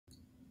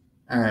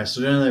All right,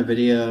 so doing another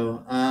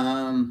video.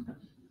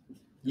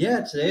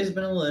 Yeah, today's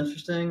been a little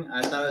interesting.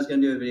 I thought I was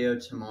gonna do a video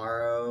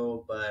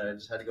tomorrow, but I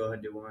just had to go ahead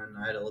and do one.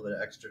 I had a little bit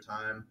of extra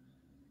time.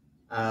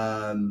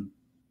 Um,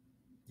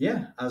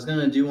 yeah, I was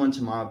gonna do one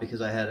tomorrow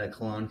because I had a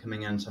cologne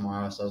coming in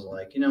tomorrow. So I was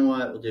like, you know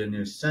what? We'll do a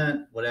new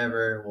scent,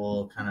 whatever.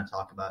 We'll kind of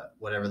talk about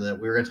whatever that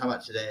we were gonna talk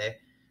about today,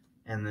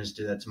 and then just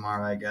do that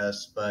tomorrow, I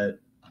guess. But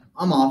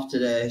I'm off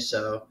today,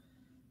 so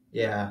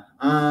yeah.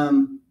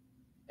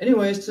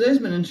 Anyways, today's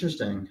been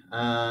interesting.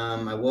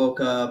 I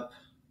woke up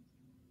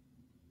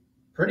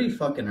pretty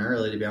fucking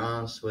early, to be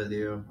honest with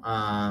you.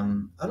 I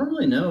don't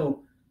really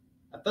know.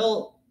 I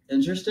felt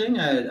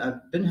interesting.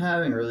 I've been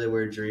having really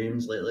weird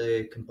dreams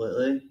lately,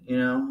 completely,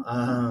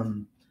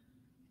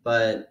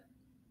 but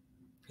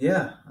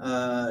yeah,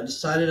 I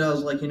decided I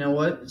was like, you know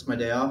what? It's my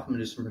day off. I'm gonna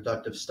do some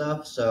productive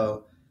stuff.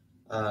 So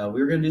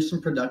we were gonna do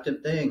some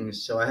productive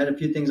things. So I had a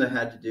few things I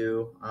had to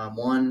do.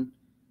 One,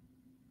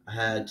 I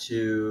had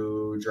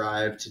to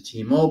drive to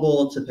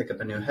T-Mobile to pick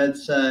up a new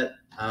headset.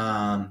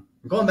 I'm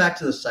going back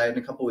to the site in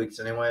a couple weeks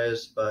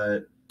anyways,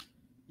 but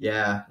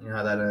yeah, you know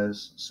how that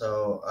is.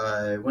 So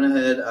I went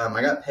ahead.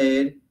 I got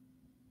paid.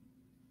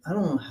 I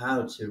don't know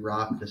how to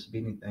rock this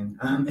beanie thing.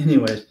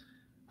 Anyways,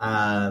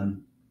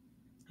 um,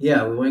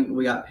 yeah,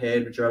 we got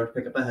paid. We drove to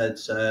pick up a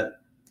headset.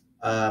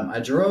 I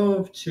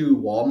drove to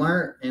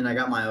Walmart and I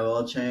got my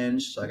oil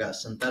changed. So I got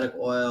synthetic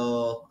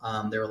oil.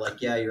 They were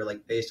like, yeah, you're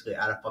like basically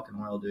out of fucking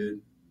oil,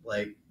 dude.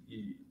 Like,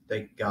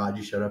 thank God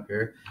you showed up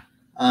here.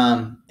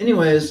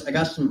 Anyways, I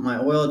got my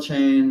oil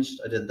changed.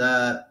 I did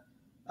that.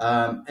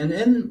 And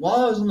then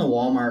while I was in the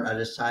Walmart, I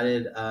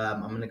decided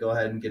I'm going to go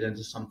ahead and get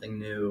into something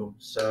new.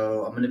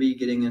 So I'm going to be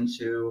getting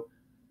into,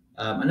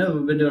 I know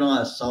we've been doing a lot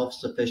of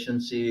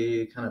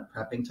self-sufficiency kind of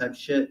prepping type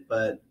shit,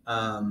 but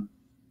I've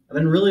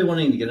been really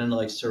wanting to get into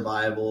like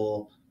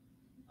survival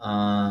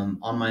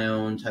on my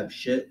own type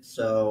shit.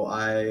 So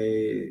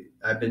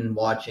I've been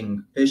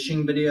watching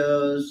fishing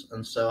videos,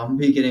 and so I'm going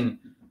to be getting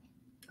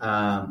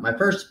my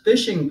first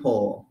fishing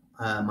pole,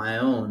 my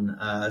own.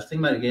 I was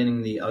thinking about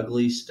getting the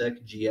Ugly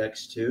Stick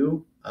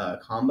GX2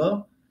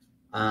 combo.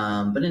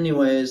 But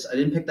anyways, I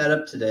didn't pick that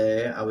up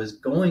today. I was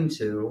going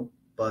to,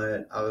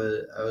 but I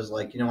was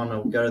like, I'm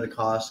gonna go to the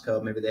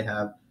Costco. Maybe they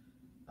have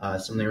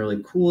something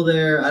really cool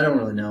there. I don't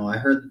really know. I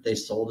heard that they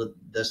sold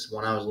this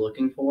one I was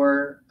looking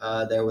for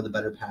there with a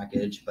better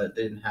package, but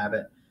they didn't have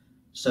it.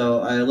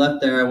 So I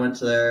left there. I went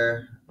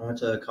to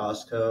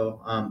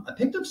Costco. I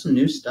picked up some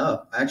new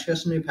stuff. I actually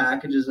got some new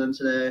packages in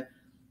today.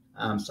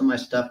 Some of my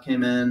stuff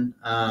came in.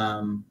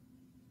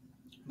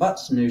 Bought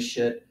some new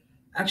shit.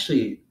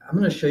 Actually, I'm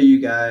going to show you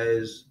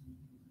guys.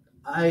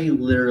 I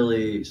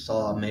literally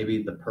saw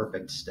maybe the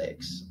perfect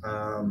steaks.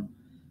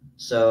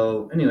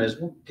 So anyways,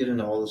 we'll get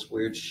into all this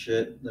weird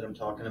shit that I'm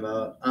talking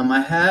about.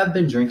 I have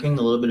been drinking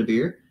a little bit of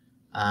beer.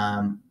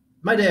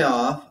 My day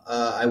off,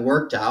 I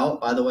worked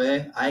out, by the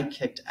way. I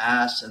kicked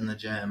ass in the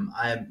gym.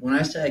 When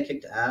I say I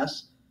kicked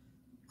ass,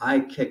 I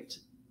kicked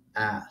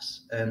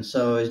ass. And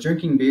so is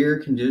drinking beer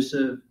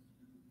conducive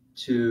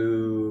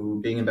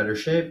to being in better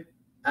shape?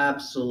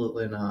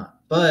 Absolutely not.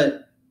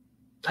 But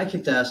I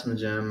kicked ass in the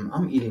gym.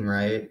 I'm eating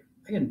right.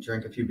 I can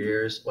drink a few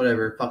beers,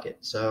 whatever, fuck it.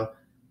 So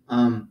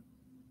I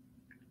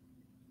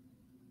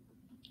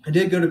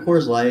did go to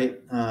Coors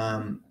Light.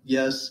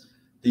 Yes,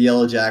 the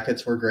Yellow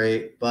Jackets were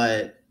great,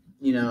 but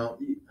I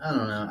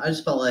don't know. I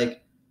just felt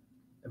like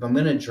if I'm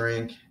gonna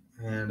drink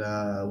and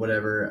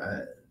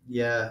whatever,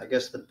 I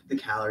guess the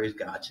calories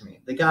got to me.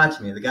 They got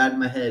to me. They got in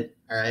my head.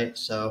 All right,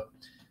 so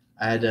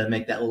I had to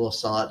make that little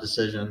solid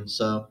decision.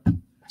 So I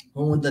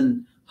went with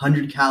the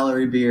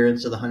 100-calorie beer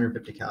instead of the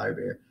 150-calorie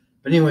beer.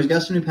 But anyways,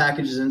 got some new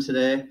packages in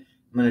today. I'm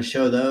gonna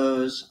show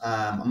those.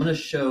 I'm gonna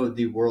show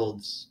the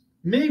world's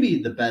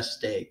maybe the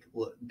best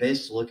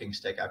looking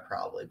steak I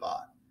probably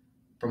bought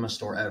from a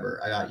store ever.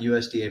 I got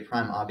USDA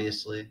Prime,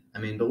 obviously.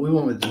 But we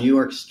went with the New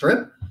York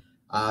Strip.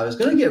 I was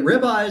gonna get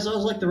ribeyes. I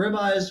was like, the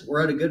ribeyes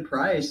were at a good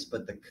price,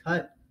 but the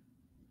cut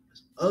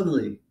was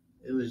ugly.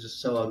 It was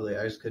just so ugly.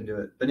 I just couldn't do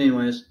it. But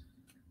anyways,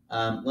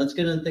 let's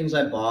get into things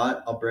I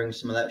bought. I'll bring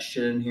some of that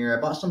shit in here.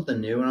 I bought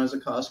something new when I was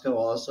at Costco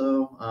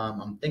also.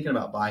 I'm thinking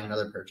about buying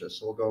another purchase,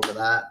 so we'll go over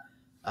that.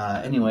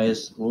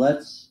 Anyways,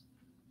 let's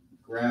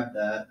grab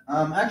that.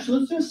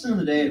 Actually, let's do some of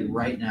the day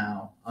right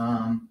now.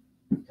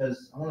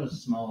 Because I want to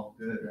smell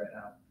good right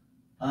now.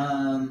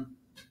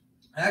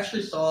 I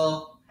actually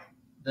saw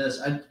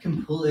this. I'd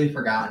completely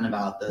forgotten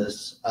about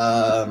this.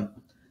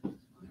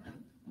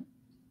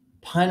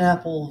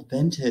 Pineapple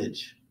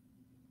vintage.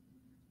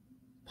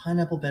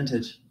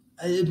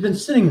 It's been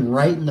sitting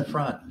right in the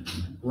front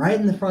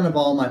of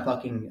all my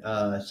fucking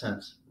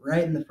scents,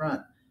 right in the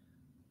front.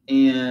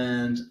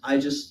 And I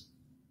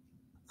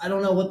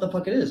don't know what the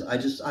fuck it is.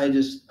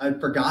 I've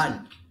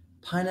forgotten.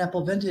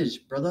 Pineapple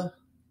vintage, brother.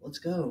 Let's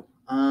go.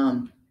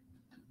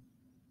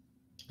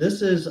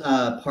 This is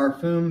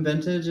Parfum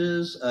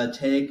Vintage's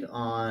take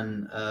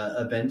on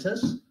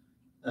Aventus,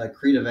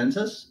 Creed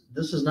Aventus.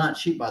 This is not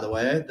cheap, by the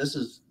way.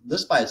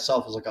 This by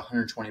itself is like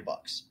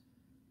 $120.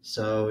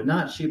 So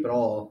not cheap at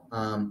all.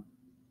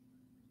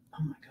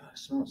 Oh my God. I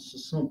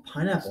smell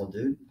pineapple,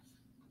 dude.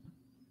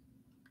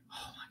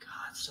 Oh my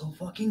god, it's so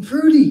fucking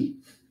fruity.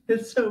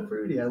 It's so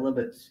fruity. I love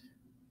it.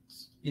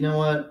 You know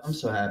what? I'm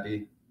so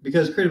happy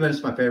because Creative Vent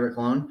is my favorite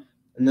cologne,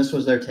 and this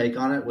was their take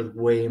on it with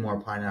way more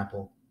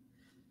pineapple.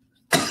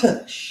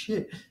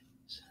 Shit.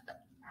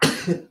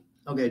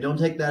 Okay, don't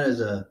take that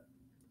as a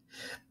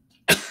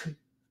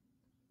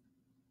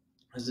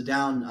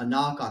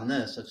knock on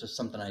this. That's just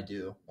something I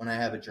do when I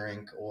have a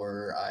drink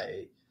or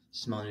I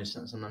smell new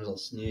scent. Sometimes I'll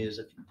sneeze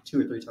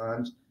 2 or 3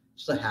 times.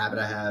 Just a habit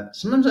I have.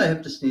 Sometimes I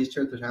have to sneeze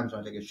 2 or 3 times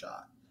when I take a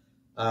shot.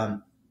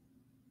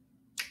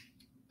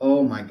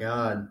 Oh my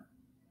god.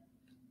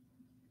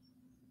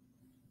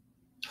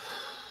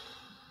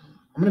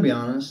 I'm gonna be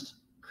honest.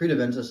 Creative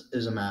Ventus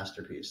is a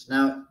masterpiece.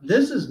 Now,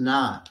 this is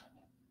not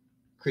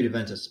Creative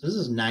Ventus. This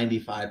is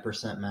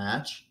 95%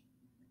 match,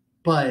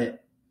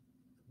 but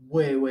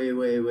way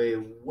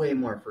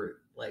more fruit.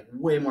 Like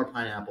way more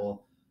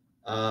pineapple.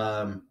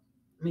 I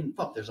mean,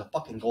 fuck, there's a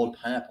fucking gold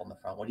pineapple in the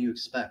front. What do you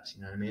expect?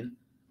 You know what I mean?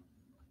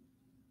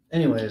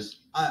 Anyways,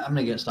 I'm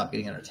gonna stop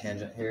getting on a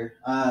tangent here.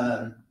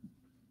 And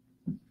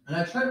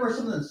I tried to wear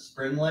something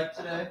spring-like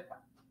today. How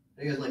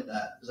do you guys like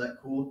that? Is that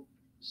cool?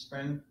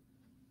 Spring?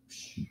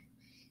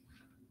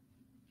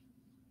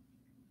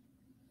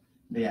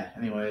 But yeah,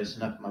 anyways,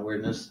 enough of my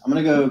weirdness. I'm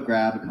gonna go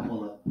grab a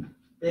couple of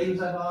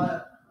things I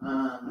bought.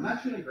 I'm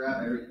actually gonna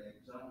grab everything,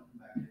 so I don't come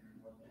back here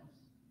anymore.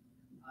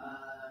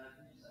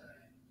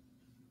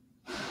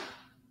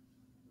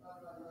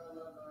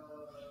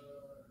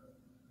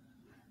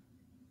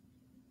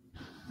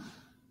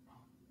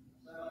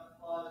 So I'm gonna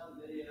pause the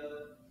video.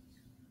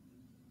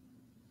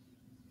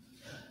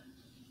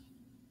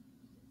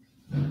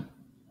 Oh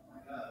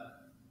my god.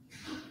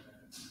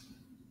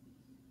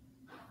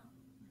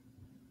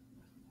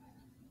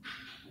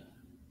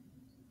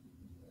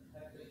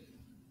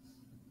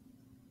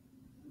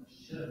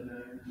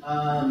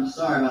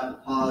 Sorry about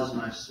the pause in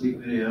my sweet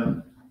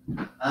video.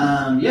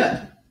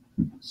 Yeah.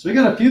 So we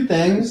got a few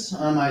things.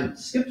 I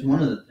skipped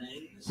one of the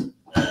things.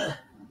 But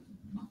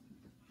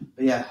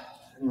yeah.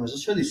 Anyways,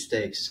 let's show these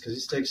steaks, because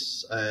these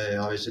steaks I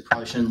obviously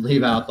probably shouldn't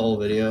leave out the whole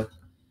video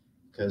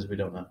because we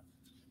don't know.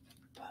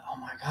 But oh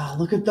my god,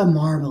 look at the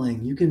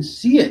marbling. You can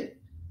see it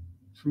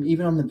from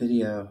even on the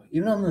video,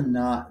 even on the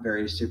not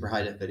very super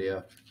high def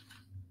video.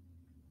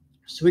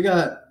 So we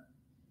got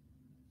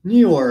New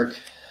York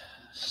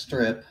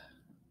strip.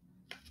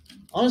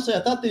 Honestly, I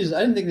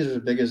didn't think these were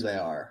as big as they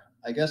are.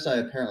 I guess I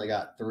apparently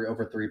got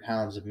over 3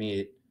 pounds of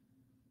meat.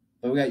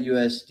 But we got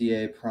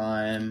USDA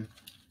Prime,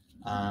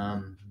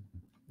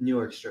 New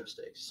York strip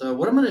steaks. So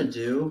what I'm going to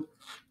do,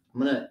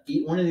 I'm going to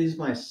eat one of these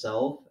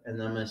myself, and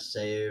then I'm going to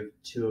save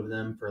 2 of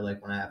them for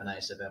like when I have a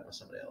nice event with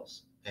somebody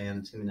else. And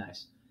it's going to be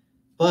nice.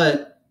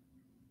 But,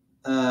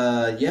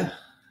 yeah.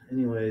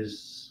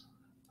 Anyways,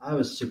 I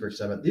was super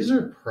excited. These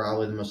are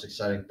probably the most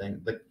exciting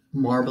thing. The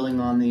marbling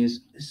on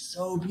these is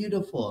so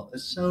beautiful.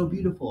 It's so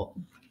beautiful.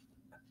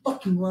 I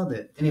fucking love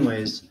it.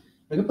 Anyways, I'm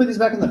going to put these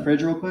back in the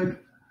fridge real quick.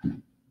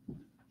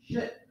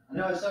 Shit. I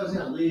know I said I was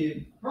going to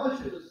leave. I probably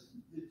should have just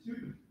did 2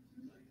 like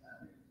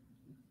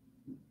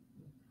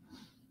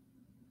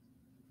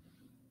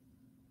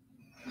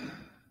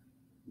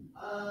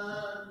that.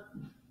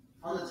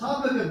 On the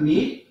topic of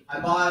meat, I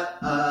bought,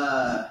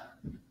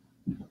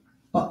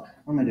 what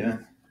am I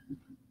doing?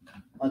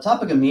 On the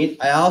topic of meat,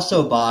 I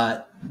also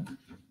bought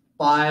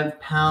 5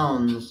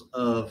 pounds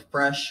of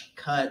fresh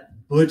cut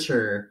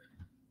butcher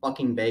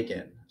fucking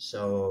bacon.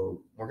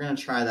 So we're going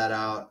to try that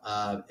out.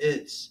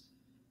 It's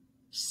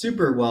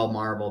super well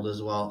marbled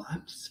as well.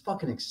 I'm just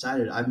fucking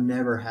excited. I've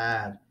never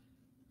had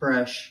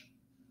fresh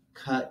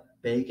cut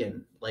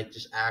bacon, like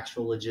just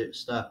actual legit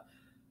stuff.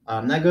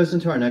 That goes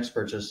into our next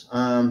purchase. So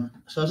I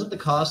was at the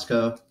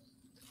Costco,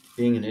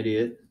 being an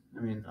idiot.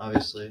 I mean,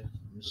 obviously,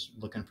 I'm just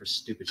looking for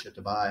stupid shit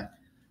to buy.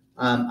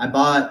 I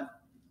bought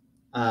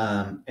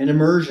an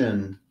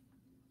immersion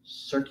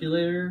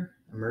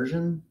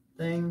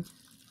thing,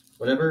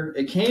 whatever.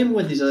 It came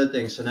with these other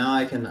things, so now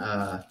I can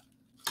so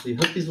you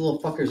hook these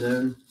little fuckers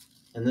in,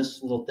 and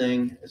this little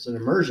thing, it's an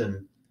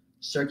immersion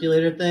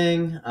circulator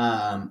thing.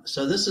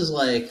 So this is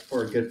like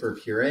good for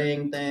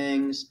pureeing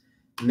things,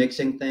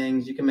 mixing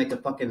things. You can make a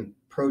fucking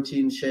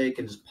protein shake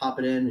and just pop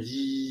it in.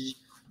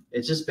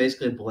 It's just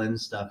basically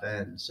blend stuff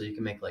in, so you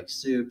can make like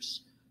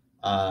soups,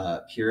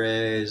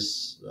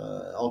 purees,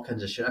 all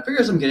kinds of shit. I figure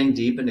as I'm getting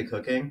deep into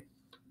cooking,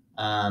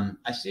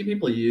 I see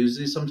people use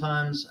these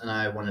sometimes, and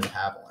I wanted to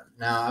have one.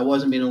 Now, I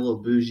wasn't being a little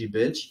bougie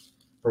bitch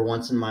for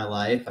once in my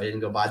life. I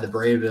didn't go buy the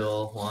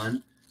Brayville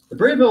one. The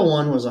Brayville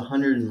one was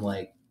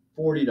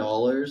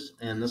 $140,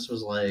 and this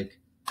was like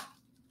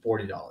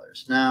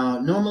 $40. Now,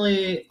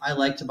 normally I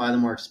like to buy the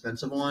more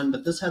expensive one,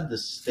 but this had the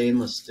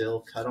stainless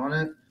steel cut on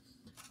it.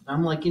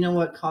 I'm like, you know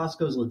what?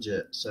 Costco's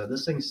legit. So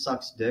this thing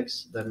sucks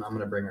dicks, then I'm going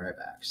to bring it right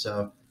back.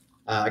 So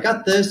I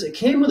got this. It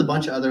came with a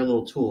bunch of other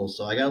little tools.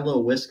 So I got a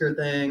little whisker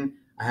thing.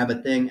 I have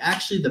a thing.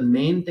 Actually, the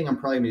main thing I'm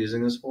probably going to be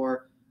using this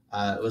for,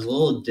 it was a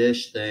little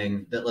dish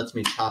thing that lets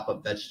me chop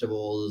up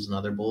vegetables and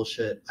other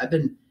bullshit. I've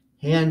been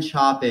hand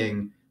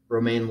chopping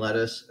romaine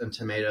lettuce and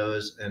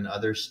tomatoes and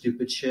other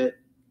stupid shit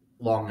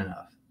long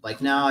enough. Like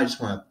now I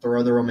just want to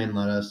throw the romaine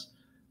lettuce,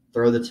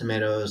 throw the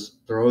tomatoes,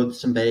 throw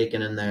some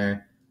bacon in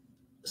there,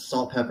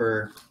 salt,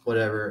 pepper,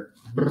 whatever,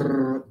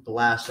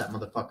 blast that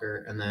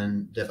motherfucker, and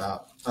then dip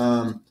out.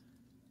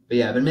 But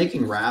yeah, I've been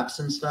making wraps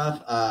and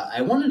stuff.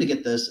 I wanted to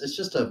get this.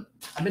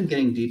 I've been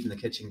getting deep in the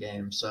kitchen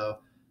game. So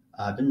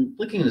I've been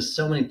looking into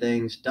so many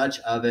things, Dutch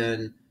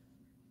oven,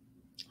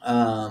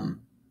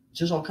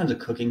 just all kinds of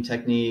cooking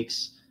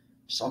techniques,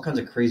 just all kinds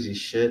of crazy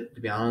shit,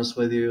 to be honest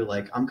with you.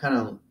 Like I'm kind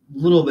of a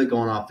little bit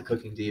going off the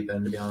cooking deep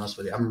end, to be honest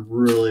with you. I'm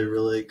really,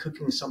 really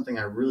cooking something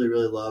I really,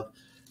 really love.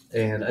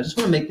 And I just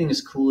want to make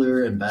things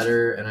cooler and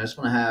better. And I just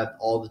want to have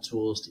all the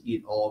tools to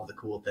eat all of the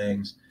cool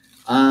things.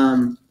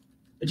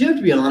 But you have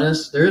to be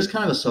honest, there is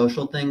kind of a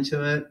social thing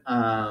to it.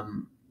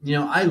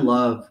 I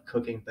love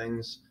cooking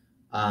things.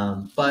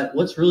 But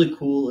what's really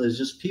cool is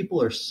just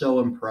people are so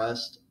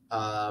impressed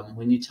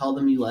when you tell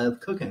them you love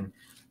cooking.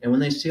 And when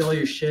they see all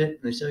your shit and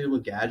they see all your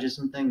little gadgets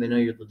and things, they know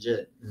you're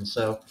legit. And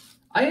so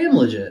I am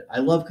legit. I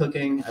love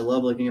cooking. I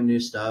love looking at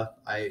new stuff.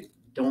 I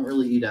don't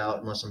really eat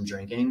out unless I'm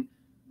drinking.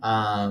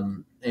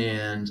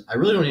 And I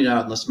really don't eat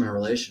out unless I'm in a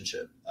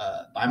relationship.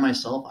 By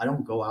myself, I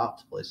don't go out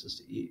to places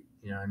to eat.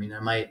 You know what I mean? I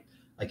might,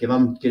 like if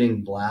I'm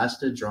getting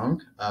blasted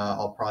drunk,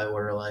 I'll probably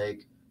order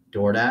like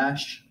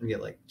DoorDash and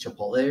get like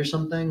Chipotle or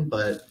something.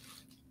 But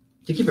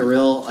to keep it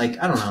real,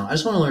 like, I don't know. I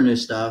just want to learn new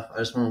stuff. I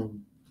just want to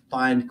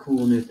find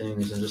cool new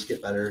things and just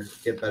get better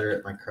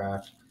at my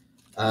craft.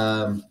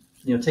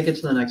 Take it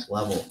to the next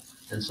level.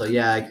 And so,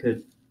 yeah, I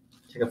could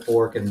take a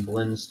fork and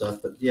blend stuff,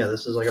 but yeah,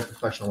 this is like a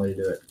professional way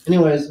to do it.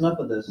 Anyways, enough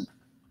of this.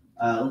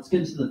 Let's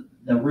get into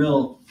the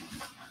real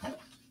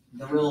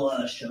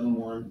show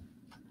one.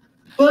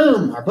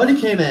 Boom! Our buddy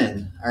came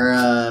in.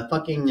 Our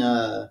fucking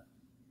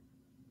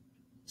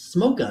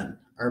smoke gun.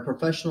 Our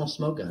professional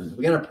smoke gun.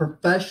 We got a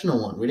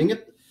professional one. We didn't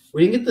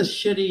get the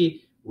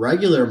shitty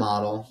regular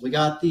model. We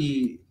got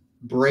the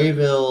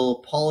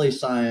Brayville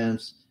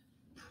Polyscience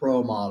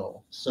Pro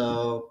model.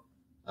 So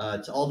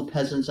to all the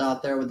peasants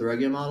out there with the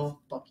regular model,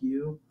 fuck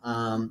you.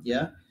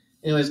 Yeah.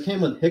 Anyways, it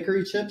came with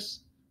hickory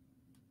chips,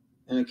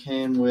 and it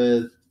came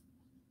with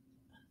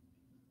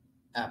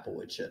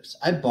applewood chips.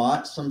 I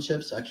bought some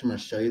chips. Actually, I'm going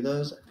to show you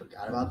those. I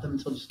forgot about them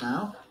until just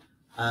now.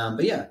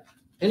 But yeah.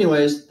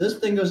 Anyways, this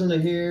thing goes into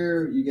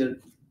here. You get.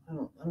 I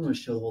don't want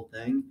to show the whole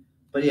thing,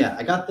 but yeah,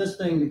 I got this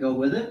thing to go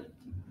with it.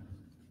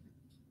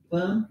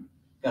 Boom.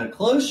 Got a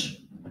cloche.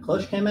 A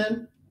cloche came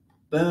in.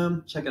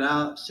 Boom. Check it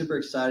out. Super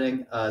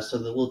exciting. So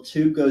the little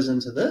tube goes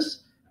into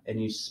this,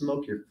 and you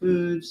smoke your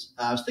foods.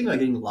 I was thinking about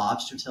getting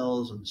lobster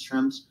tails and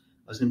shrimps.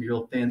 I was going to be a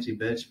real fancy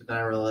bitch, but then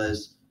I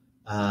realized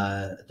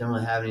I don't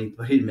really have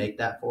anybody to make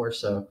that for,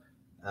 so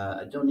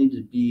I don't need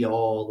to be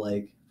all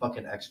like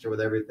fucking extra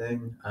with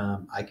everything.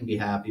 I can be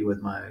happy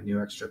with my New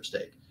York strip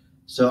steak.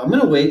 So I'm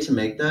going to wait to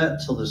make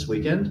that till this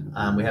weekend.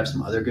 We have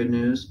some other good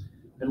news.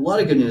 We had a lot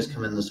of good news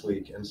come in this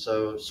week, and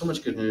so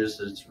much good news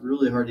that it's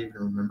really hard to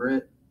even remember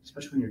it,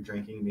 especially when you're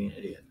drinking and being an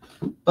idiot.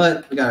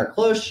 But we got our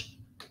cloche,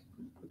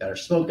 we got our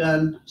smoke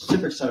gun.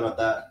 Super excited about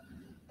that.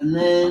 And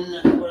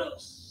then what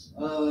else?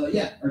 Our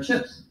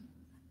chips.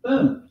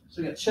 Boom.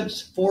 So we got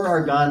chips for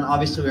our gun.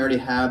 Obviously, we already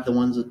have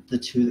the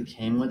two that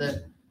came with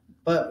it,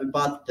 but we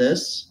bought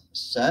this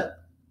set.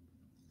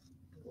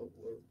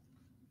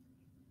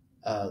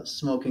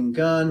 Smoking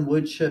gun,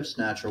 wood chips,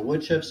 natural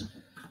wood chips.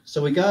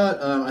 So we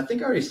got, I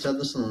think I already said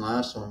this in the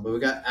last one, but we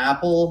got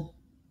apple.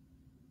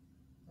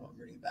 Oh, I'm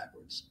reading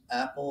backwards.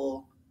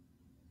 Apple,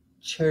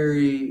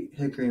 cherry,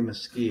 hickory,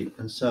 mesquite.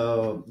 And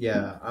so,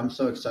 yeah, I'm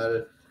so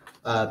excited.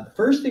 The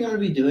first thing I'm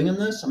going to be doing in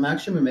this, I'm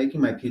actually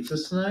making my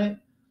pizzas tonight.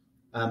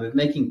 I've been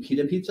making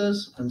pita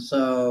pizzas. And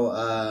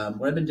so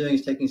what I've been doing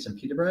is taking some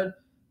pita bread,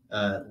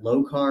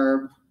 low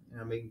carb.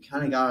 We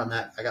kind of got on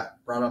that. I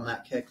got brought on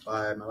that kick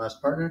by my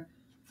last partner.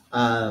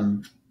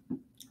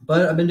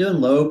 But I've been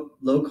doing low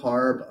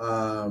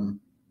carb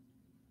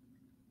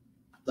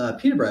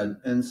pita bread.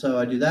 And so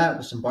I do that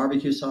with some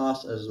barbecue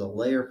sauce as a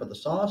layer for the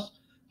sauce,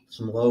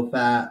 some low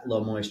fat,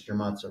 low moisture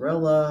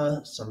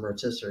mozzarella, some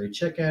rotisserie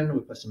chicken. We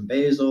put some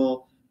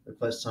basil. We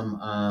put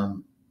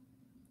some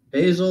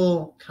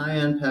basil,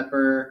 cayenne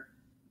pepper,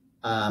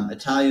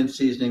 Italian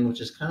seasoning, which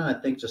is kind of, I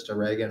think, just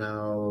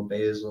oregano,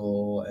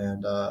 basil,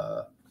 and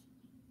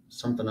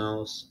something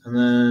else. And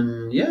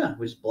then, yeah,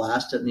 we just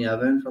blast it in the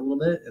oven for a little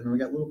bit, and then we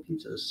got little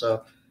pizzas.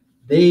 So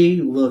they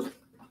look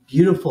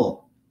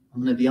beautiful.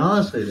 I'm going to be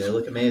honest with you. They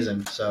look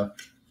amazing. So,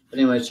 but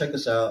anyways, check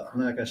this out. I'm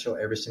not going to show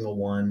every single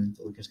one,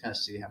 but we can kind of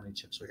see how many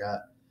chips we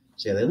got.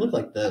 So, yeah, they look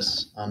like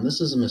this.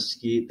 This is a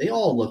mesquite. They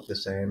all look the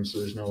same, so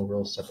there's no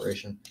real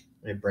separation.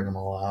 Let me bring them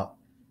all out.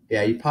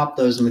 Yeah, you pop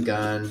those in the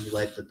gun, you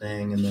light the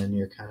thing, and then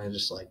you're kind of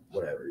just like,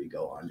 whatever, you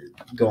go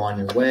on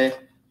your way.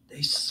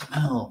 They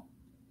smell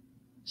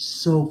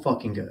so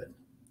fucking good.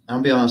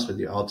 I'll be honest with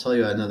you. I'll tell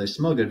you, I know they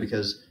smell good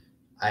because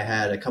I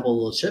had a couple of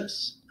little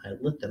chips. I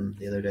lit them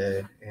the other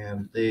day,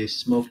 and they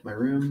smoked my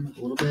room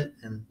a little bit,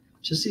 and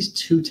just these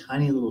two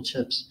tiny little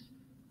chips.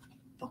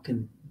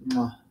 Fucking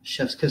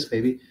chef's kiss,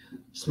 baby.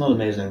 Smelled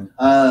amazing.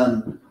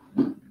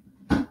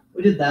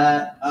 we did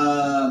that.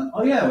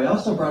 Oh yeah, we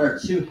also brought our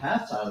two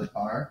hats out of the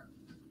car.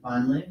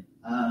 Finally,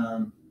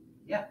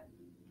 yeah,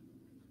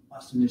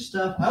 bought some new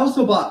stuff. I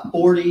also bought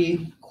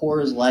 40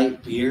 Coors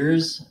Light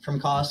beers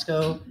from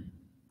Costco.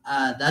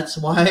 That's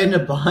why I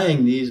ended up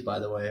buying these. By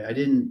the way, I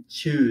didn't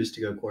choose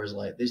to go Coors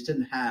Light. They just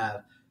didn't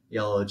have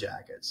Yellow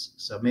Jackets,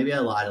 so maybe I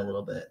lied a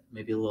little bit.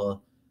 Maybe a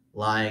little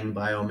lying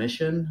by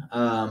omission.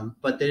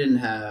 But they didn't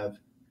have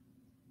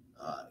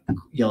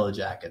Yellow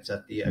Jackets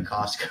at the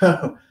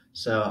Costco.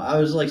 So I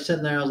was like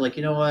sitting there. I was like,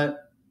 you know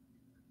what?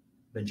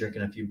 Been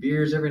drinking a few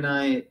beers every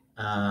night.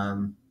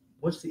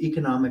 What's the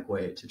economic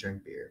way to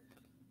drink beer?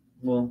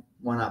 Well,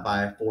 why not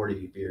buy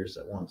 40 beers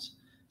at once?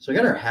 So I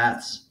got our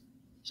hats.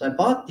 So I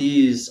bought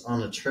these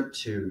on a trip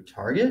to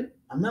Target.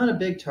 I'm not a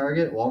big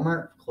Target,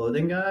 Walmart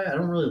clothing guy. I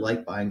don't really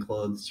like buying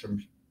clothes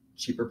from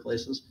cheaper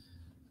places.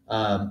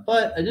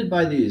 But I did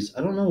buy these.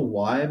 I don't know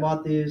why I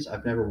bought these.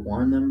 I've never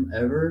worn them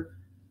ever.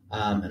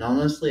 And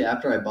honestly,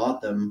 after I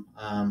bought them,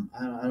 I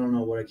don't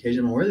know what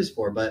occasion I'll wear these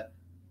for, but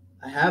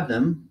I have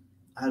them.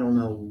 I don't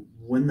know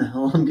when the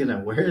hell I'm going to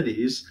wear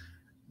these.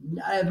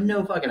 I have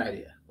no fucking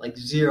idea. Like,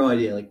 zero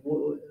idea. Like,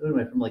 what am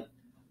I from? Like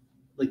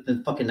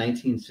the fucking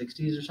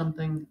 1960s or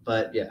something?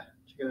 But yeah,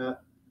 check it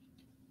out.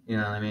 You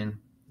know what I mean?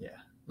 Yeah,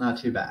 not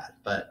too bad.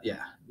 But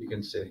yeah, you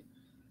can see.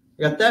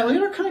 We got that. We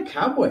got our kind of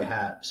cowboy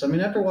hat. So, I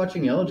mean, after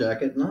watching Yellow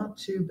Jacket, not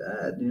too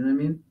bad. You know what I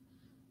mean?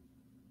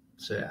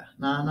 So yeah,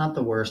 not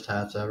the worst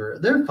hats ever.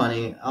 They're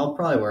funny. I'll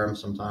probably wear them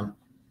sometime.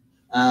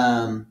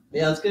 Yeah,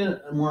 let's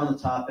get more on the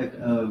topic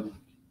of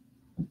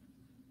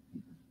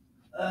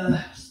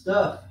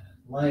stuff,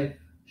 life,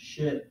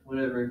 shit,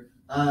 whatever.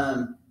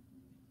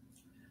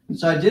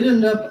 So I did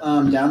end up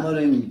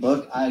downloading a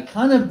book. I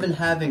kind of been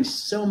having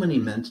so many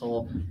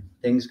mental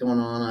things going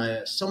on. I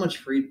have so much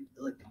free,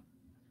 like,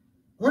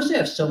 I want to say I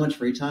have so much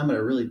free time, but I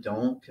really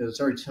don't because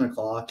it's already 10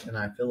 o'clock and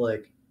I feel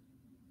like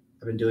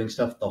I've been doing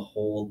stuff the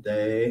whole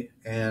day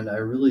and I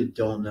really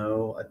don't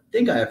know. I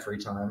think I have free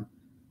time.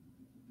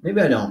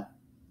 Maybe I don't.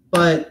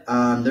 But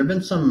there have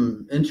been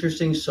some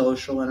interesting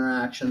social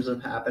interactions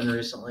that have happened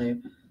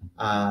recently.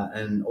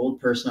 An old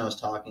person I was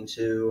talking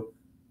to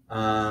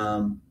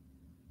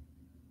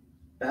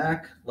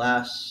back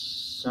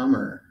last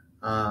summer,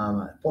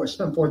 I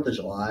spent 4th of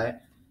July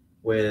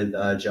with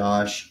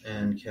Josh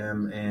and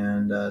Kim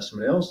and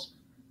somebody else.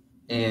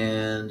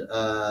 And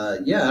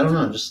yeah, I don't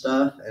know, just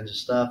stuff and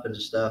just stuff and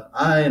just stuff.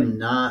 I am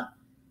not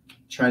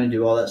trying to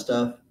do all that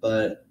stuff,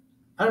 but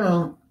I don't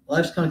know.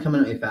 Life's kind of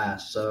coming at me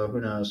fast, so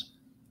who knows?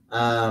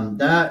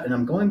 That, and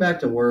I'm going back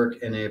to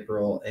work in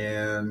April,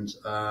 and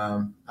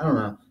I don't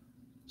know.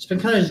 It's been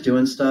kind of just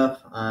doing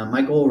stuff.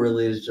 My goal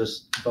really is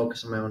just to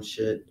focus on my own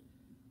shit.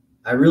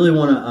 I really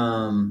want to.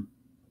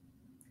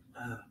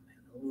 I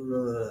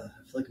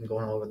feel like I'm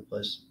going all over the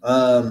place.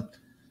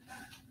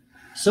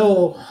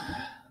 So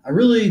I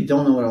really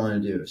don't know what I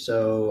want to do.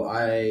 So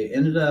I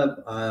ended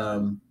up. I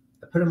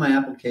put in my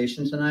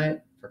application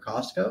tonight for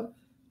Costco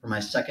for my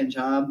second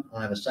job. I want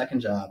to have a second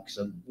job because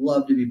I'd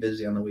love to be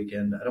busy on the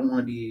weekend. I don't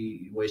want to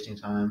be wasting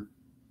time.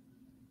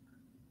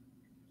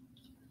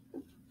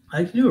 I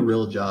like to do a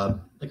real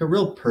job, like a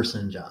real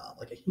person job,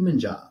 like a human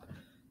job,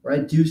 where I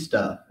do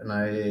stuff and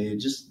I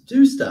just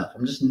do stuff.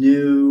 I'm just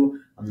new.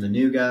 I'm the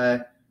new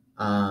guy.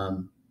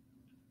 Um,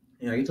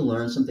 I get to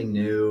learn something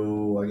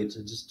new. I get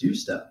to just do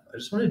stuff. I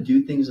just want to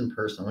do things in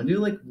person. I want to do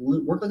like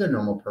work like a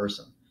normal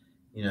person,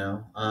 you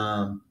know.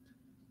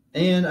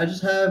 And I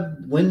just have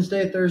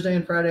Wednesday, Thursday,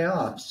 and Friday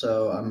off,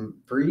 so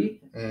I'm free,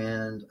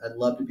 and I'd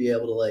love to be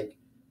able to like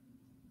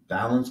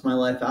balance my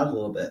life out a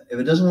little bit. If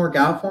it doesn't work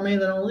out for me,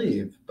 then I'll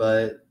leave.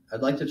 But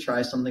I'd like to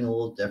try something a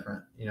little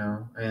different, you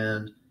know.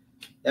 And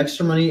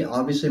extra money,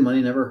 obviously,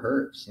 money never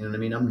hurts. You know what I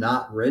mean? I'm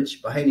not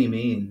rich by any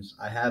means.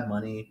 I have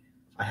money.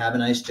 I have a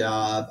nice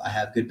job. I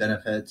have good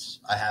benefits.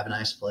 I have a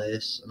nice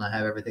place, and I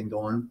have everything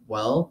going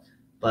well.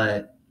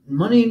 But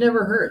money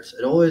never hurts.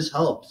 It always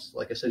helps.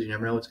 Like I said, you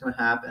never know what's going to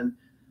happen.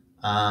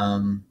 I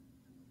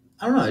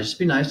don't know. It'd just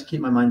be nice to keep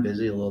my mind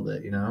busy a little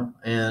bit, you know.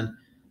 And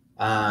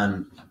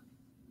I've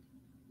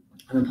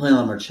been playing a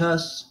lot more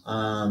chess.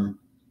 But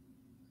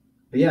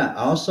yeah,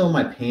 also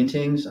my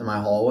paintings in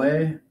my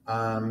hallway,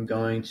 I'm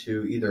going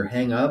to either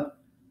hang up.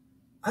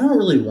 I don't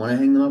really want to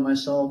hang them up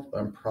myself,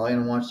 but I'm probably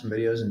going to watch some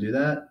videos and do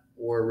that.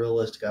 Or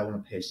realistically, I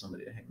want to pay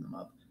somebody to hang them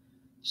up.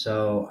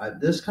 So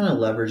this kind of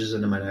leverages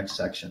into my next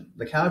section.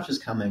 The couch is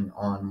coming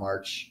on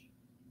March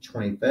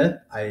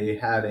 25th. I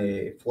have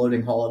a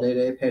floating holiday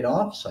day paid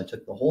off, so I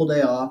took the whole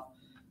day off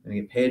and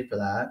get paid for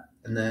that.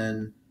 And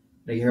then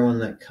I hear one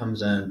that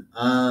comes in.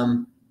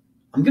 I'm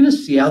gonna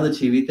see how the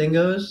TV thing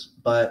goes,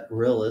 but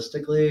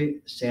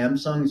realistically,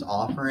 Samsung's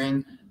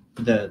offering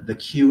the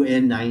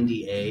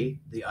QN90A,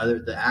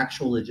 the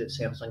actual legit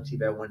Samsung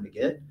TV I wanted to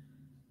get,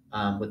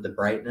 with the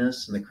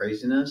brightness and the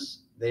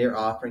craziness. They are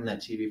offering that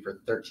TV for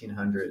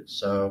 $1,300.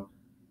 So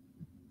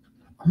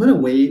I'm gonna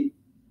wait.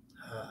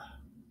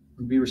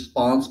 Be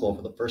responsible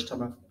for the first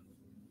time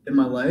in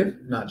my life,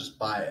 not just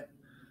buy it.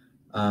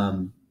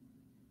 I'm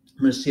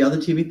going to see how the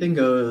TV thing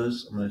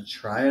goes. I'm going to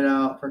try it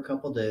out for a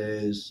couple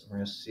days. I'm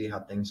going to see how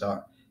things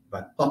are.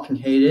 If I fucking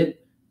hate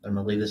it, I'm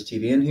going to leave this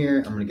TV in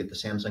here. I'm going to get the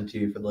Samsung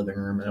TV for the living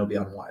room, and it'll be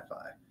on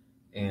Wi-Fi.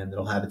 And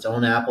it'll have its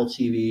own Apple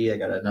TV. I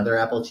got another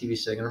Apple TV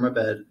sitting under my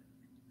bed.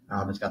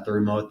 It's got the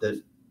remote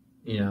that,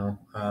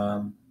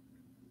 a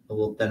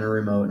little thinner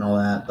remote and all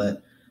that.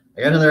 But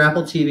I got another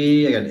Apple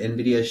TV. I got an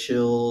NVIDIA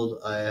Shield.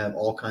 I have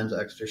all kinds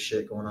of extra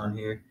shit going on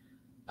here.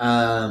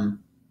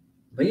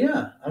 But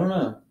yeah, I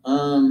don't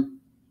know.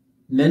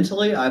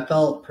 Mentally, I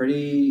felt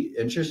pretty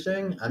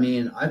interesting. I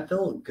mean, I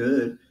felt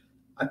good.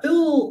 I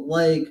feel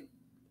like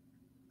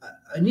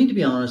I need to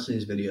be honest in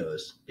these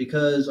videos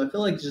because I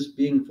feel like just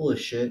being full of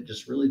shit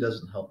just really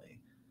doesn't help me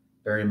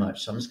very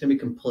much. So I'm just going to be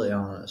completely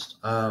honest.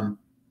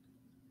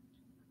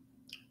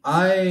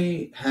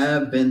 I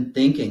have been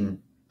thinking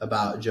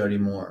about Jody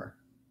more.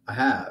 I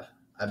have.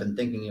 I've been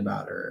thinking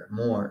about her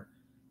more.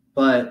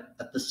 But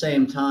at the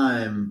same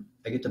time,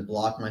 I get to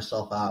block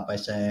myself out by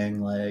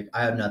saying, like,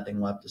 I have nothing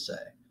left to say.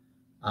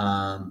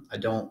 I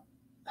don't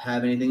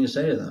have anything to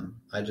say to them.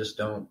 I just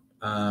don't.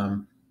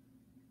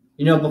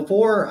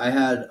 Before I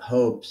had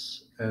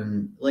hopes,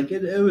 and like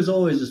it was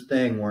always this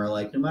thing where,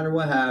 like, no matter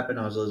what happened,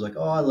 I was always like,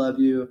 oh, I love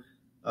you.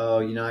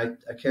 Oh, I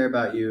care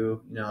about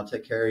you. I'll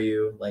take care of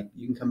you. Like,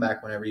 you can come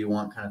back whenever you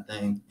want, kind of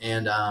thing.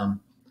 And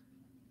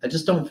I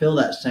just don't feel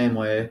that same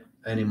way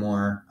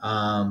anymore.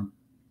 I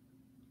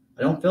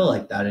don't feel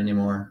like that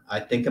anymore.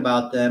 I think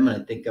about them,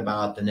 and I think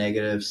about the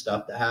negative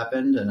stuff that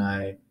happened, and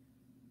I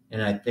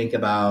think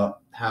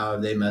about how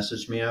they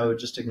messaged me. I would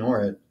just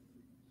ignore it.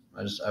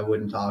 I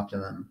wouldn't talk to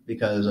them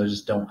because I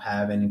just don't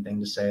have anything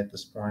to say at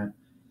this point.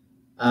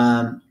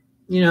 And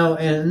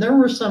there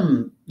were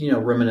some,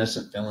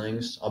 reminiscent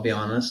feelings. I'll be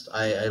honest.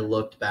 I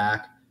looked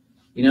back,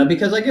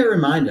 because I get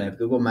reminded. I have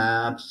Google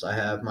Maps. I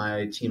have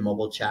my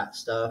T-Mobile chat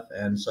stuff.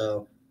 And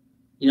so,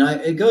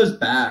 it goes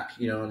back,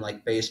 in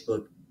like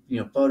Facebook,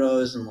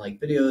 photos and like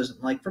videos.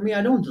 And like for me,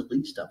 I don't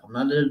delete stuff. I'm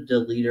not a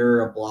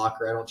deleter, a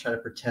blocker. I don't try to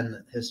pretend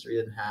that history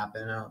didn't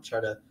happen. I don't try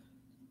to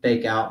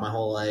fake out my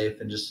whole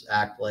life and just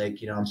act like,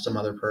 I'm some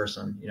other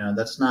person.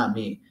 That's not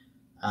me.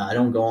 I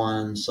don't go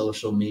on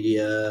social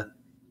media,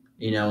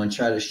 and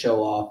try to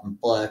show off and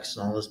flex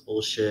and all this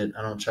bullshit.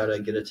 I don't try to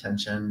get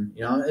attention.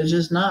 It's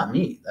just not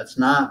me. That's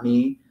not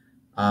me.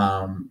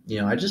 I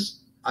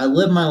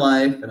live my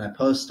life and I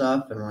post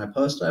stuff, and when I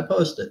post it, I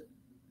post it.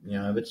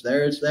 If it's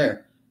there, it's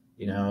there.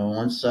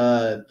 Once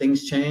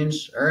things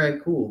change, all right,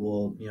 cool.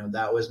 Well,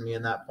 that was me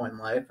in that point in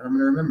life, and I'm going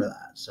to remember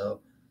that. So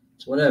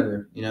it's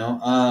whatever,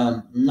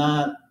 I'm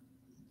not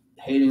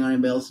hating on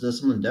anybody else that does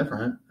something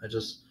different.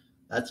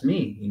 That's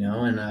me,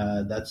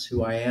 and that's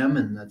who I am,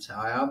 and that's how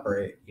I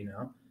operate,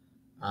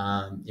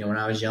 when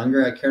I was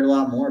younger, I cared a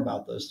lot more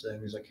about those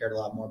things. I cared a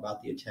lot more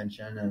about the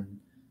attention and,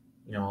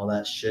 all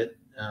that shit.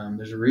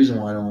 There's a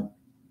reason why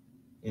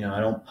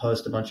I don't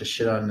post a bunch of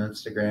shit on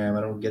Instagram.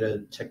 I don't get a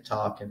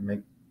TikTok and make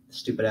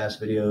stupid ass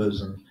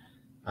videos. And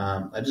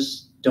I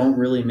just don't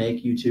really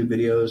make YouTube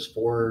videos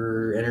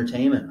for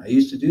entertainment. I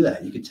used to do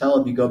that. You could tell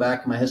if you go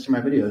back in my history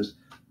of my videos.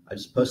 I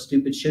just post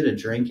stupid shit of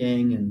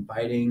drinking and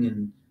fighting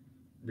and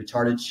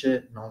retarded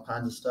shit and all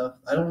kinds of stuff.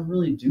 I don't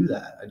really do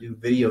that. I do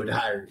video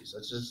diaries.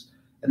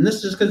 And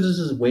this is because this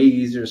is way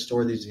easier to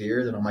store these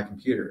here than on my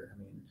computer. I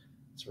mean,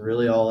 it's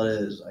really all it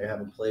is. I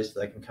have a place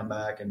that I can come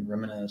back and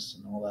reminisce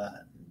and all that,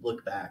 and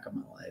look back on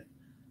my life.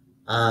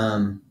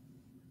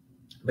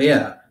 But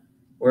yeah,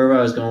 wherever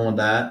I was going with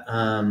that.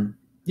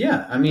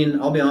 Yeah, I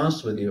mean, I'll be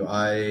honest with you.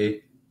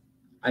 I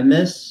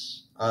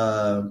miss.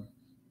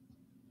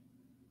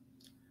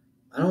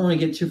 I don't want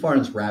to get too far in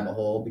this rabbit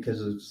hole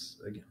because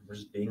we're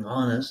just being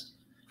honest.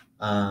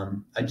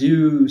 I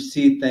do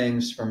see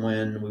things from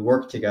when we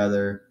worked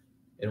together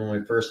and when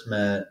we first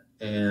met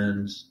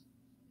and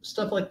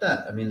stuff like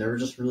that. I mean, they were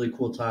just really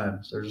cool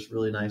times. They're just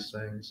really nice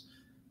things.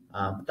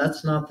 But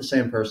that's not the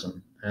same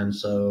person. And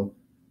so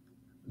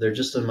they're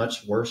just a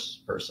much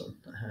worse person.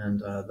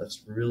 And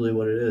that's really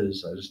what it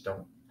is. I just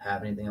don't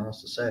have anything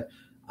else to say.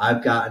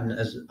 I've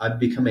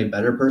become a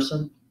better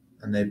person,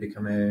 and they've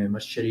become a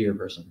much shittier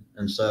person.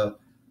 And so,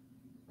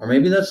 or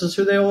maybe that's just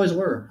who they always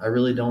were. I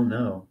really don't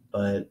know.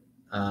 But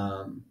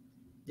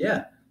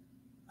yeah,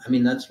 I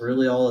mean, that's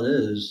really all it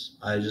is.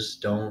 I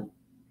don't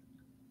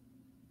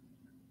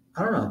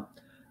know.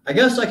 I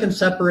guess I can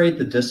separate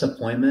the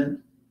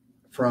disappointment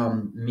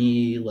from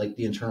me, like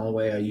the internal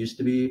way I used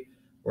to be,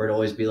 where it'd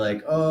always be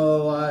like,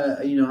 oh,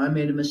 I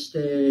made a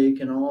mistake,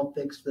 and I'll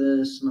fix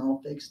this and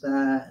I'll fix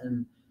that,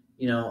 and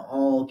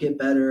I'll get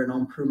better and I'll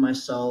improve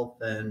myself,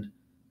 and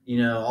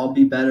I'll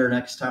be better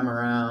next time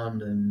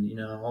around, and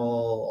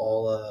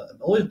I'll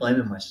always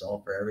blaming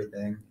myself for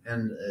everything,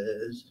 and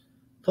it's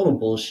total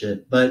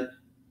bullshit. But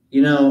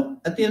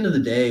at the end of the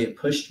day, it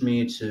pushed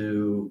me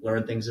to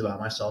learn things about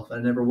myself that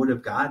I never would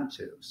have gotten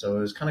to. So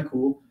it was kind of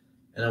cool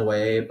in a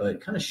way,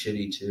 but kind of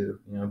shitty too.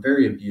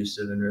 Very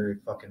abusive and very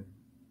fucking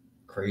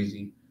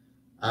crazy.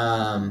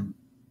 What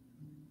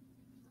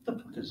the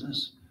fuck is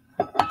this?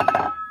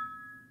 Oh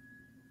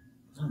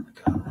my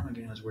god, why am I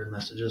getting those weird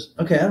messages?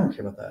 Okay, I don't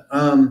care about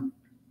that.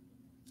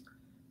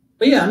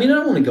 But yeah, I mean, I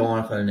don't want to go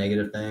on for a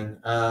negative thing.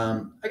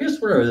 I guess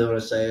what I really want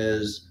to say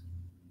is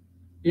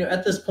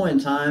at this point in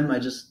time, I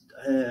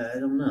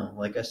don't know.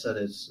 Like I said,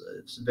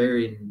 it's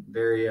very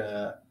very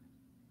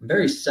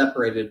very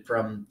separated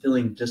from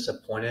feeling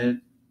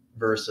disappointed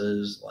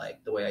versus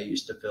like the way I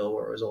used to feel,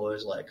 where it was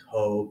always like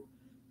hope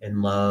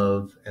and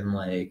love and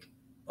like,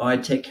 oh, I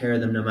take care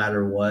of them no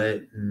matter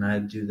what, and I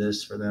do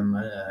this for them.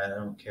 I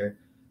don't care.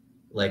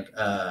 Like,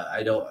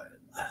 I don't.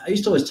 I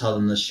used to always tell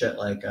them this shit,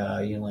 like,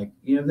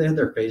 if they had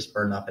their face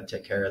burned off, I'd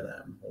take care of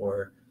them,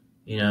 or,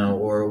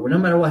 or no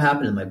matter what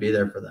happened to them, I'd be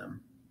there for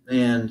them.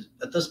 And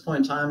at this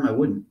point in time, I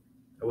wouldn't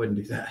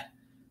do that.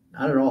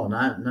 Not at all.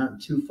 Not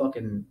too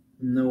fucking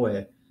no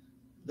way.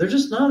 They're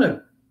just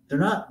not they're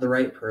not the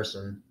right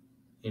person.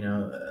 You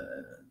know,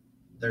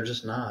 they're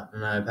just not.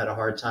 And I've had a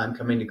hard time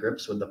coming to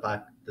grips with the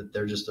fact that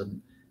they're just a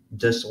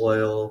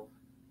disloyal.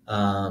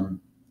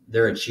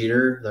 They're a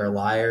cheater. They're a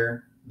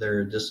liar.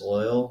 They're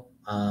disloyal.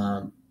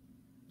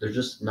 They're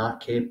just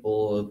not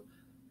capable of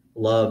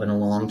love in a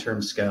long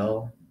term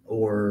scale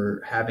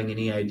or having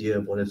any idea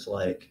of what it's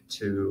like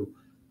to,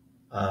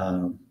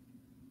 um,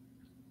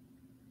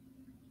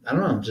 I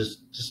don't know,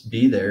 just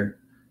be there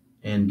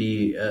and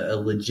be a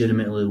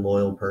legitimately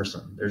loyal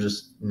person. They're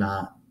just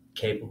not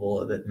capable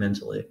of it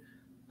mentally.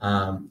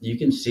 You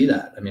can see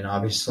that. I mean,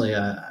 obviously,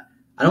 I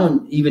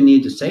don't even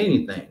need to say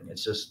anything.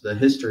 It's just the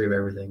history of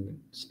everything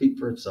speak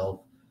for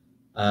itself.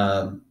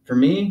 For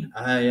me,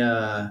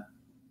 I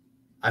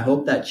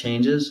hope that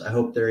changes. I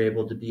hope they're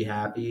able to be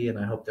happy, and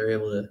I hope they're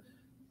able to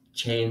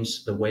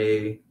change the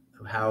way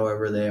of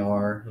however they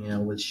are,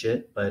 with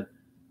shit. But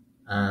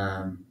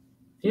um,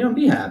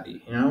 be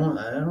happy. I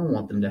don't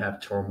want them to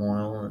have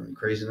turmoil and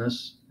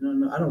craziness.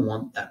 No, I don't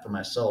want that for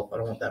myself. I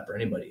don't want that for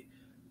anybody.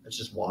 It's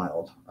just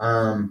wild.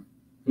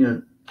 You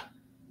know,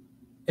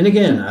 and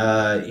again,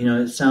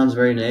 it sounds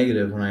very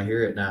negative when I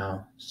hear it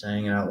now,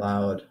 saying it out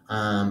loud.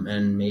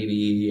 And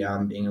maybe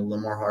I'm being a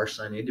little more harsh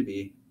than I need to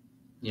be.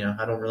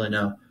 I don't really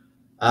know.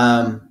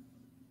 Um,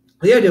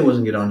 the idea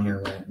wasn't get on here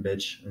and rant and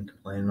bitch and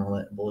complain and all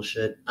that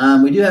bullshit.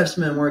 We do have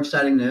some more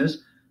exciting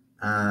news.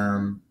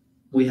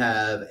 We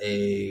have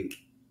a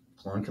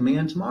clone coming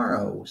in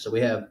tomorrow. So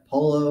we have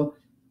Polo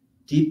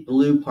Deep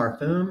Blue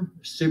Parfum.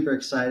 Super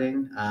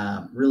exciting.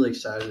 Really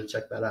excited to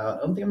check that out.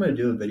 I don't think I'm going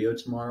to do a video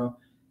tomorrow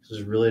because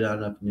there's really not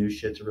enough new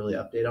shit to really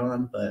update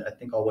on. But I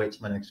think I'll wait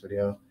till my next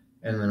video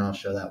and then I'll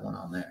show that one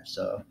on there.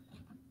 So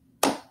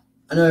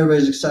I know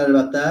everybody's excited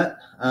about that.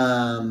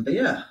 But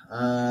yeah,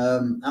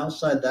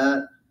 outside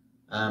that,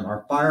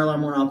 our fire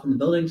alarm went off in the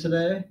building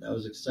today. That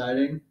was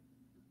exciting.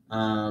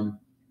 Um,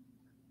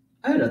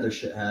 I had other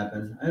shit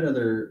happen. I had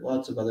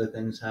lots of other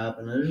things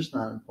happen. They're just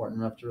not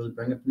important enough to really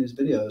bring up in these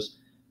videos.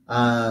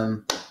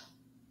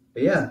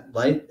 But yeah,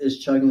 life is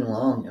chugging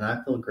along, and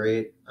I feel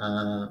great.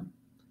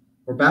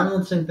 We're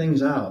balancing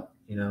things out.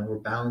 We're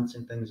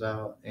balancing things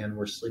out, and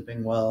we're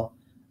sleeping well.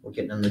 We're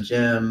getting in the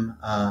gym.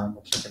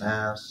 We're kicking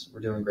ass.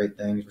 We're doing great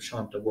things. We're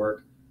showing up to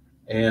work,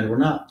 and we're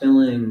not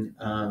feeling.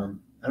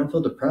 I don't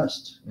feel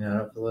depressed. I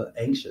don't feel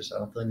anxious. I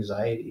don't feel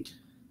anxiety,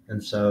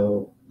 and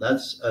so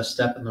that's a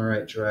step in the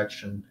right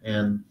direction.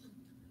 And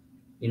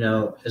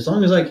as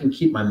long as I can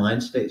keep my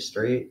mind state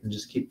straight and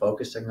just keep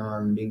focusing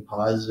on being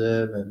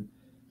positive and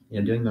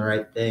doing the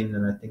right thing,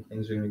 then I think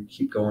things are going to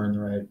keep going in the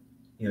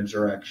right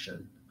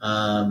direction.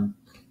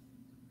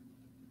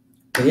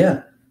 But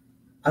yeah,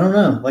 I don't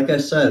know. Like I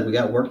said, we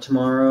got work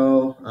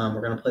tomorrow.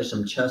 We're going to play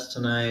some chess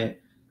tonight.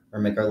 We're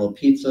going to make our little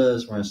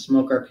pizzas. We're going to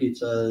smoke our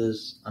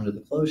pizzas under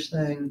the cloche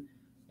thing.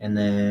 And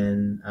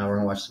then we're going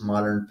to watch some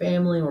Modern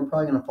Family. And we're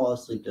probably going to fall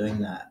asleep doing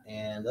that.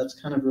 And that's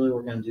kind of really what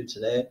we're going to do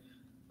today.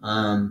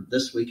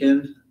 This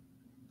weekend,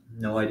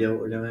 no idea what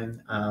we're doing.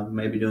 We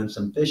may be doing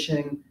some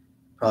fishing,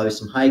 probably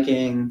some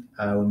hiking.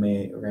 We're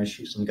going to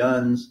shoot some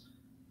guns.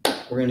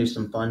 We're going to do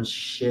some fun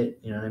shit.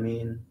 You know what I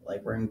mean?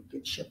 Like, we're going to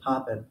get shit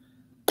popping.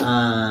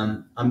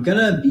 I'm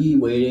gonna be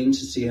waiting to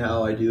see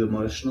how I do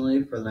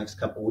emotionally for the next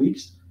couple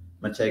weeks.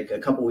 I'm gonna take a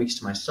couple weeks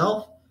to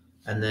myself,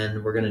 and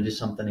then we're gonna do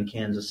something in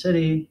Kansas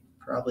City,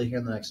 probably here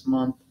in the next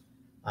month.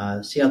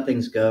 See how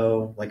things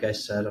go. Like I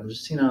said, I'm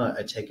just seeing how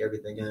I take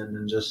everything in,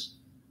 and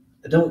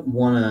I don't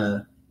want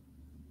to.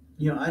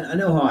 I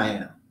know how I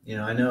am.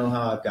 I know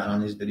how I've gotten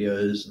on these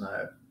videos, and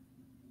I've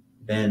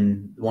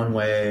been one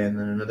way and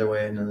then another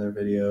way in another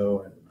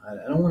video, and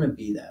I don't want to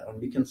be that. I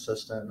want to be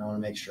consistent, and I want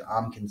to make sure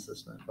I'm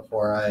consistent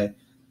before I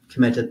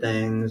commit to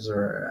things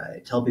or I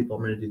tell people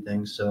I'm going to do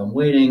things. So I'm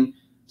waiting,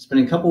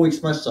 spending a couple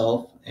weeks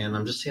myself, and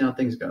I'm just seeing how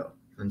things go.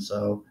 And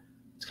so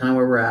it's kind of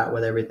where we're at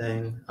with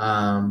everything.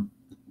 But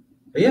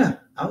yeah,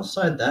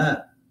 outside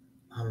that,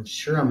 I'm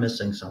sure I'm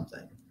missing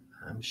something.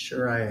 I'm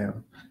sure I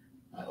am.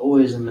 I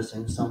always am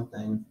missing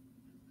something.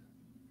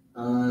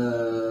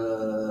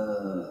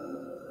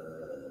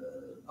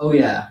 Oh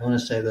yeah, I want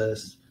to say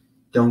this.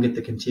 Don't get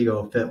the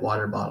Contigo Fit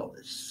water bottle.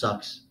 It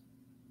sucks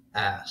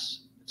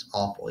ass. It's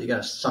awful. You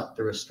gotta suck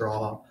through a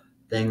straw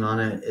thing on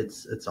it.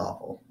 It's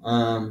awful.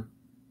 But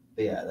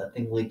yeah, that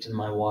thing leaked in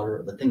my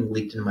water. The thing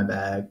leaked into my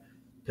bag.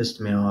 Pissed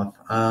me off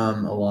a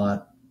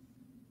lot.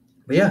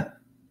 But yeah,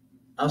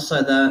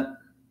 outside that,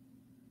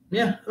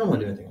 yeah, I don't want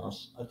to do anything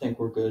else. I think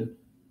we're good.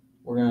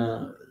 We're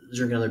gonna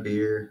drink another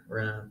beer. We're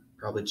gonna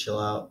probably chill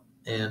out,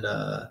 and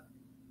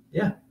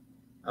yeah.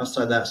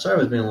 Outside that, sorry I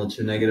was being a little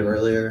too negative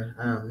earlier.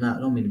 I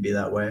don't mean to be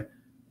that way.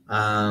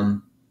 I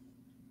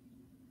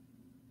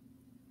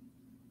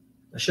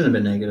shouldn't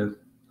have been negative.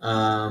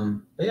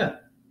 But yeah,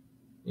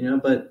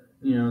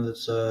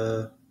 that's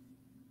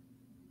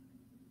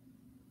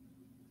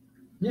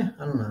yeah,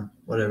 I don't know,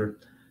 whatever.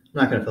 I'm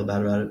not gonna feel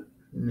bad about it.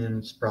 I mean,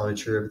 it's probably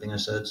true everything I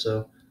said.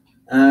 So,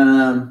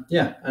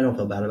 yeah, I don't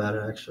feel bad about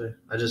it actually.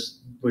 I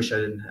just wish I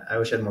didn't. I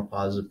wish I had more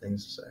positive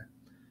things to say.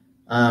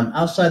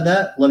 Outside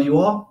that, love you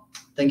all.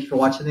 Thank you for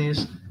watching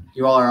these.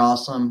 You all are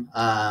awesome.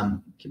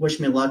 Keep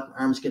wishing me luck. My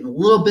arm's getting a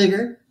little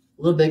bigger,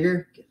 a little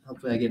bigger.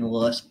 Hopefully, I get a little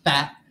less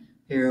fat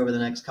here over the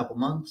next couple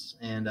months,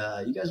 and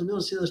you guys will be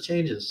able to see those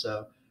changes.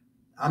 So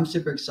I'm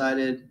super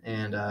excited.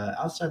 And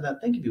outside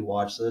that, thank you if you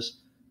watch this.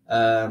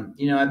 I've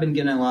been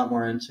getting a lot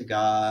more into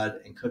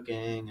God and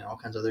cooking and all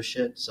kinds of other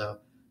shit. So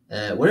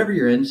whatever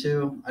you're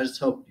into, I just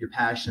hope you're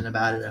passionate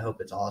about it. I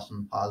hope it's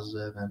awesome,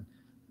 positive, and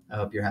I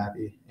hope you're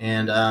happy.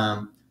 And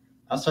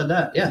outside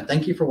that, yeah,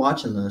 thank you for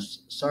watching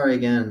this. Sorry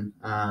again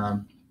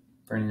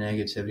for any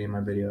negativity in my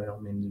video. I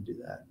don't mean to do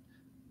that.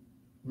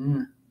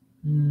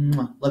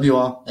 Love you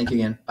all. Thank you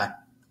again. Bye.